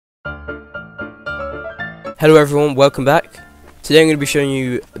Hello everyone, welcome back. Today I'm going to be showing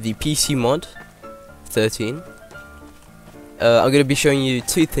you the PCMod 13. I'm going to be showing you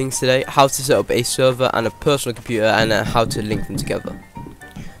two things today: how to set up a server and a personal computer, and how to link them together.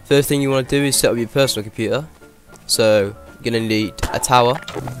 First thing you want to do is set up your personal computer. So you're going to need a tower.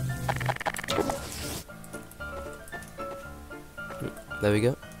 There we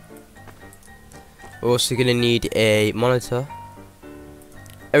go. We're also going to need a monitor.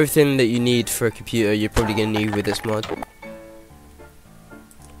 Everything that you need for a computer you're probably going to need with this mod,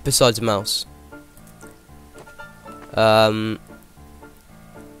 besides a mouse.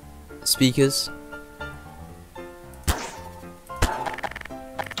 Speakers,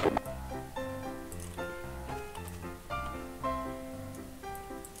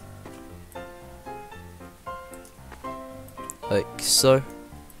 like so.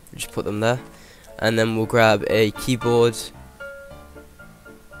 Just put them there, and then we'll grab a keyboard.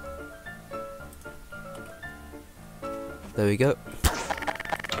 There we go.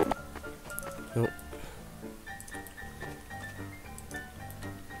 Oh.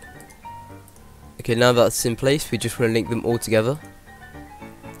 Okay, now that's in place, we just want to link them all together.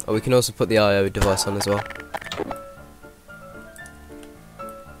 Oh, we can also put the I/O device on as well.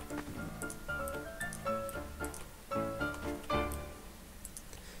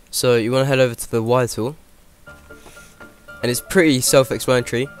 So you want to head over to the wire tool, and it's pretty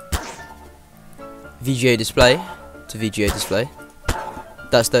self-explanatory. VGA display to VGA display.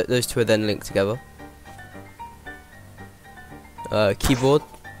 That's those two are then linked together. Keyboard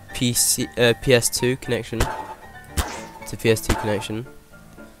PS2 connection to PS2 connection.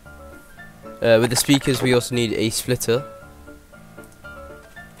 With the speakers, we also need a splitter,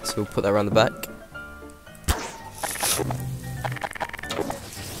 so we'll put that around the back.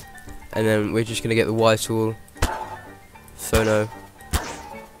 And then we're just gonna get the wire tool, phono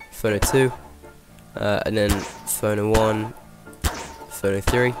 2. And then phono 1, phono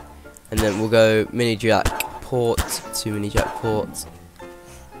 3, and then we'll go mini jack port to mini jack port,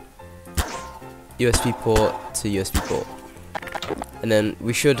 USB port to USB port, and then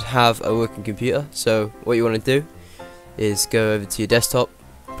we should have a working computer. So what you want to do is go over to your desktop,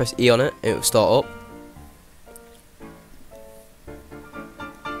 press E on it, and it will start up.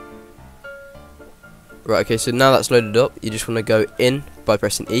 Right, okay, so now that's loaded up, you just want to go in by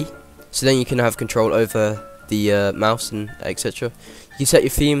pressing E. So then you can have control over the mouse and etc. You can set your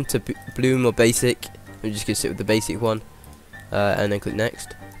theme to Bloom or Basic. I'm just going to sit with the basic one, and then click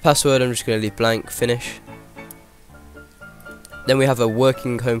Next. Password, I'm just going to leave blank. Finish. Then we have a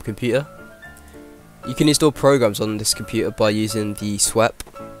working home computer. You can install programs on this computer by using the swap.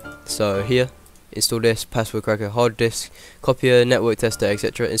 So here, install disk, password cracker, hard disk, copier, network tester,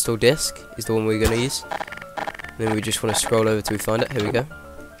 etc. Install disk is the one we're going to use. And then we just want to scroll over till we find it. Here we go.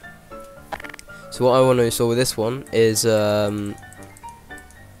 So what I want to install with this one is I'm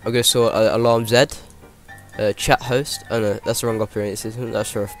going to install Alarm Z, chat host. Oh no, that's the wrong operating system.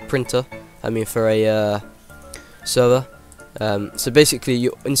 That's for a printer. I mean for a server. So basically,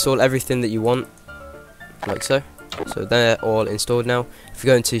 you install everything that you want, like so. So they're all installed now. If you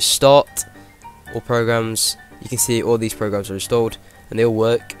go into Start, all programs, you can see all these programs are installed and they all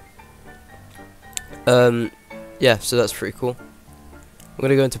work. Yeah, so that's pretty cool. I'm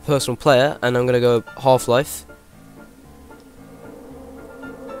going to go into personal player, and I'm going to go Half-Life,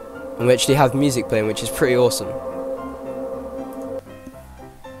 and we actually have music playing, which is pretty awesome.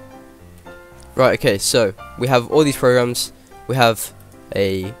 Right, okay, so we have all these programs. We have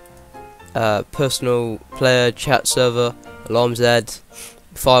a personal player, chat server, Alarm Z,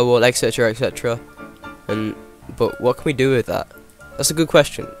 firewall, etc, etc. But what can we do with that? That's a good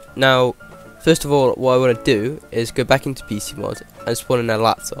question. Now, first of all, what I want to do is go back into PCMod and spawn in a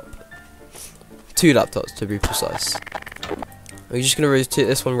laptop. 2 laptops to be precise. We're just going to rotate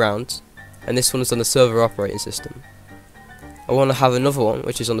this one round, and this one is on the server operating system. I want to have another one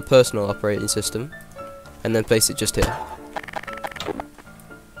which is on the personal operating system, and then place it just here.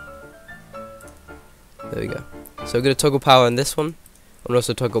 There we go. So I'm going to toggle power on this one, and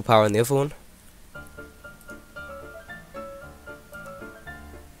also toggle power on the other one.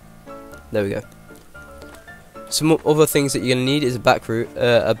 There we go. Some other things that you're going to need is a backbone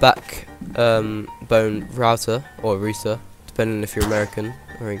router or router, depending if you're American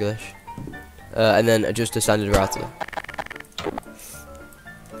or English, and then just a standard router.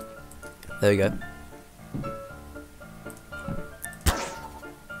 There we go.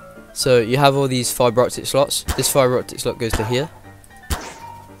 So you have all these fiber optic slots. This fiber optic slot goes to here.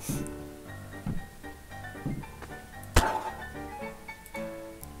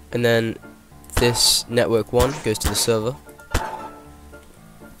 And then this network 1 goes to the server.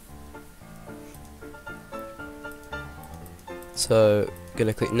 So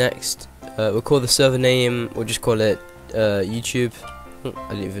gonna click next. We'll call the server name, we'll just call it YouTube. I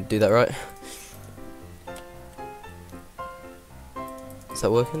didn't even do that right. Is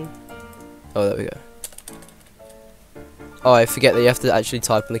that working? Oh, there we go. Oh, I forget that you have to actually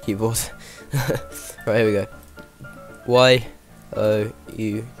type on the keyboard. Right, here we go.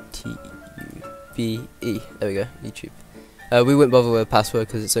 Y-O-U-T-U-B-E. There we go, YouTube. We wouldn't bother with a password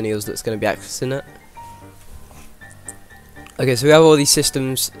because it's only us that's going to be accessing it. Okay, so we have all these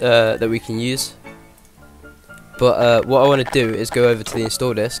systems that we can use. But what I want to do is go over to the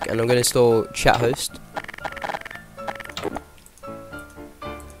install disk and I'm going to install chat host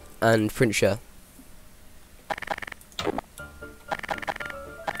and print share.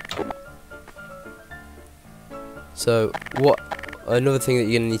 So another thing that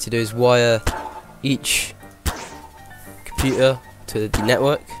you're going to need to do is wire each computer to the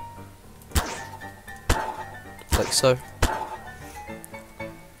network, like so.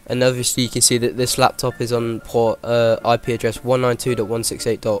 And obviously you can see that this laptop is on port IP address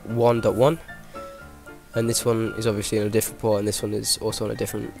 192.168.1.1, and this one is obviously on a different port, and this one is also on a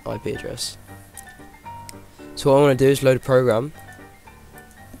different IP address. So what I want to do is load a program.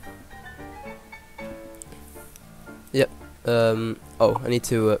 Yep. Oh, I need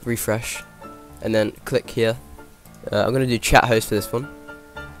to refresh, and then click here. I'm going to do chat host for this one.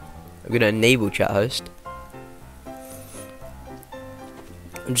 I'm going to enable chat host.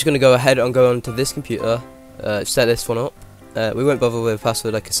 I'm just going to go ahead and go onto this computer, set this one up. We won't bother with a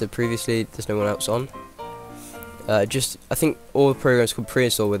password like I said previously, there's no one else on. I think all the programs can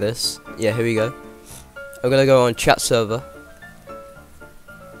pre-install with this. Yeah, here we go. I'm going to go on chat server.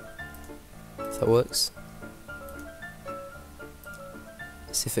 If that works.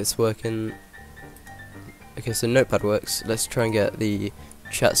 See if it's working. Okay, so Notepad works. Let's try and get the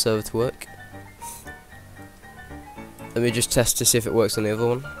chat server to work. Let me just test to see if it works on the other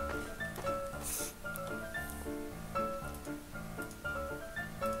one.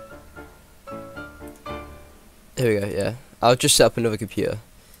 Here we go, yeah. I'll just set up another computer.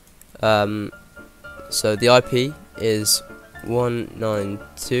 So the IP is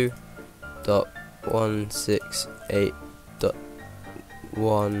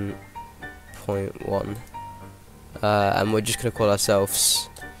 192.168.1.1. And we're just going to call ourselves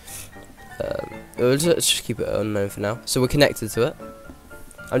let's just keep it unknown for now. So we're connected to it.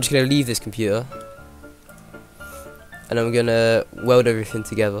 I'm just going to leave this computer and I'm going to weld everything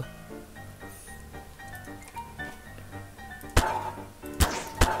together.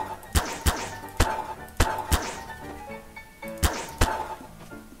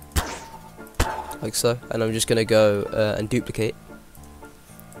 Like so, and I'm just going to go and duplicate.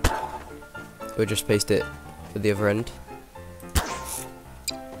 We'll just paste it at the other end.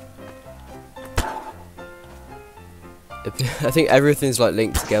 I think everything's like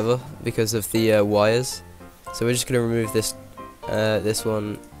linked together because of the wires. So we're just going to remove this, this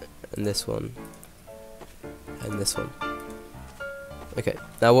one, and this one, and this one. Okay,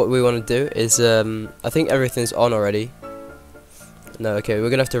 now what we want to do is, I think everything's on already. No, okay, we're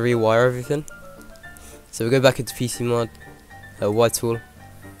going to have to rewire everything. So we go back into PCMod, Y tool,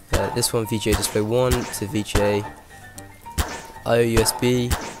 this one VGA display 1 to VGA, IO USB,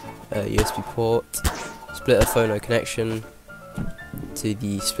 USB port, splitter phono connection to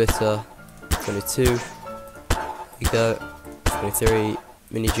the splitter, 22, we go, 23,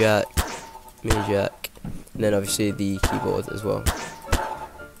 mini jack, and then obviously the keyboard as well.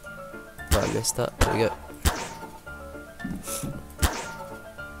 Oh, I missed that, there we go.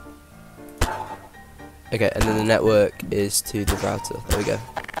 Okay, and then the network is to the router. There we go.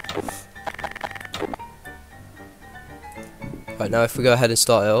 Right, now if we go ahead and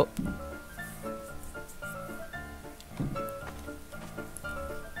start it up.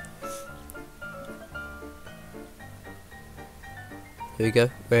 Here we go.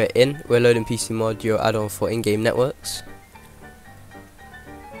 We're in. We're loading PCMod, your add-on for in-game networks.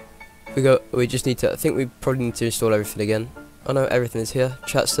 We just need to, I think we probably need to install everything again. Oh no, everything is here.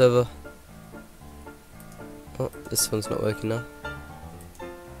 Chat server. Oh, this one's not working now.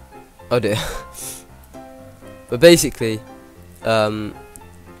 Oh dear. But basically,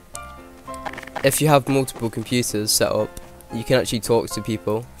 if you have multiple computers set up, you can actually talk to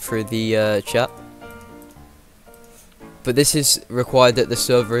people through the chat. But this is required that the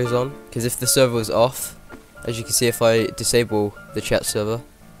server is on, because if the server was off, as you can see if I disable the chat server,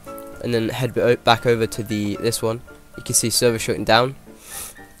 and then head back over to this one, you can see server shutting down.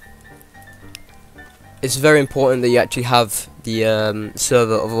 It's very important that you actually have the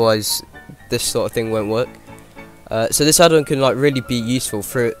server, otherwise this sort of thing won't work. So this add-on can like really be useful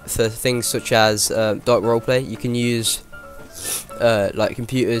for things such as dark roleplay. You can use like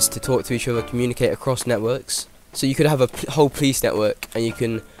computers to talk to each other, communicate across networks. So you could have a whole police network, and you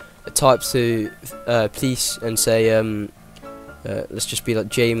can type to police and say, let's just be like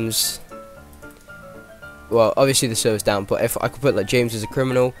James. Well, obviously the server's down, but if I could put like James is a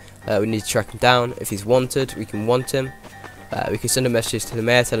criminal, we need to track him down. If he's wanted, we can want him. We can send a message to the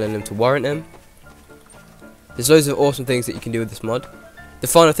mayor telling him to warrant him. There's loads of awesome things that you can do with this mod. The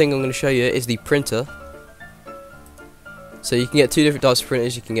final thing I'm going to show you is the printer. So you can get two different types of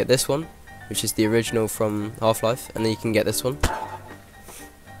printers. You can get this one, which is the original from Half-Life, and then you can get this one.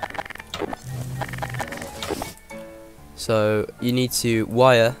 So you need to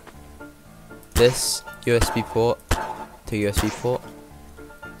wire this USB port to USB port.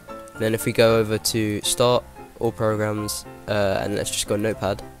 And then if we go over to Start, All Programs, and let's just go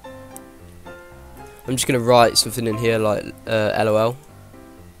Notepad. I'm just going to write something in here like LOL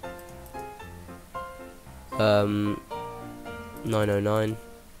 909,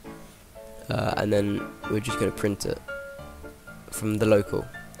 and then we're just going to print it from the local.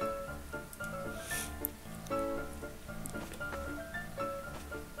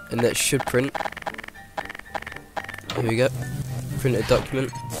 And that should print. Here we go. Print a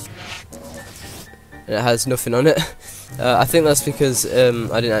document. And it has nothing on it. I think that's because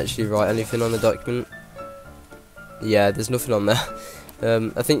I didn't actually write anything on the document. Yeah, there's nothing on there.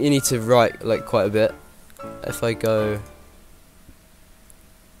 I think you need to write like quite a bit. If I go,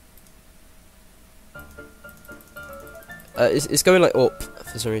 it's going like up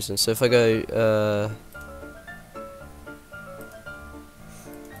for some reason. So if I go,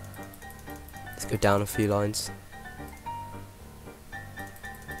 let's go down a few lines,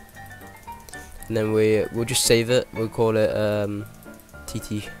 and then we'll just save it. We'll call it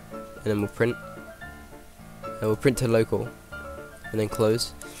TT, and then we'll print. And we'll print to local, and then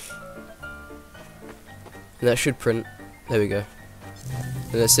close. And that should print. There we go.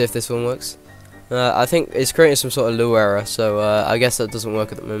 And let's see if this one works. I think it's creating some sort of Lua error, so I guess that doesn't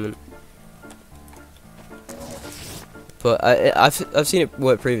work at the moment. But I've seen it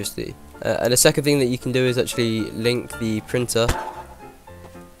work previously. And the second thing that you can do is actually link the printer.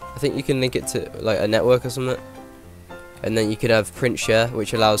 I think you can link it to like a network or something. And then you could have print share,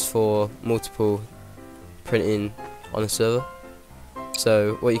 which allows for multiple printing on a server.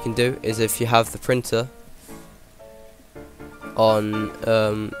 So what you can do is, if you have the printer on,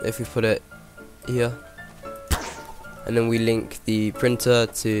 if we put it here, and then we link the printer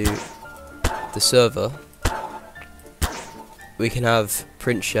to the server, we can have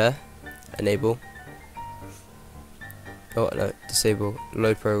print share enable. Oh no, disable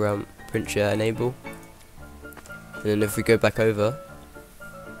load program print share enable. And then if we go back over,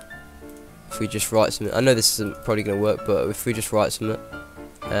 if we just write something, I know this isn't probably going to work, but if we just write something,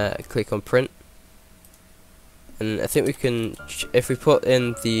 click on print, and I think we can, if we put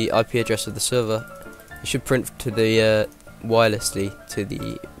in the IP address of the server, it should print to the wirelessly to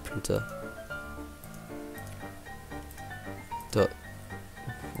the printer.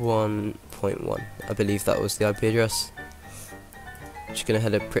 .1.1, I believe that was the IP address. Just gonna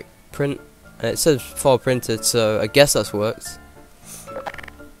hit a print, and it says file printed, so I guess that's worked.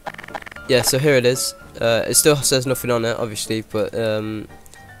 Yeah, so here it is. It still says nothing on it, obviously, but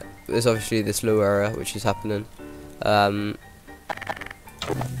there's obviously this Lua error which is happening. But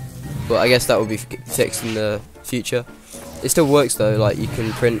I guess that will be fixed in the future. It still works though, like you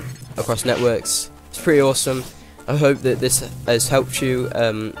can print across networks. It's pretty awesome. I hope that this has helped you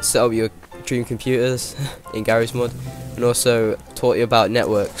set up your dream computers in Garry's mod, and also taught you about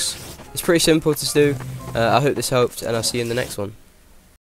networks. It's pretty simple to do. I hope this helped, and I'll see you in the next one.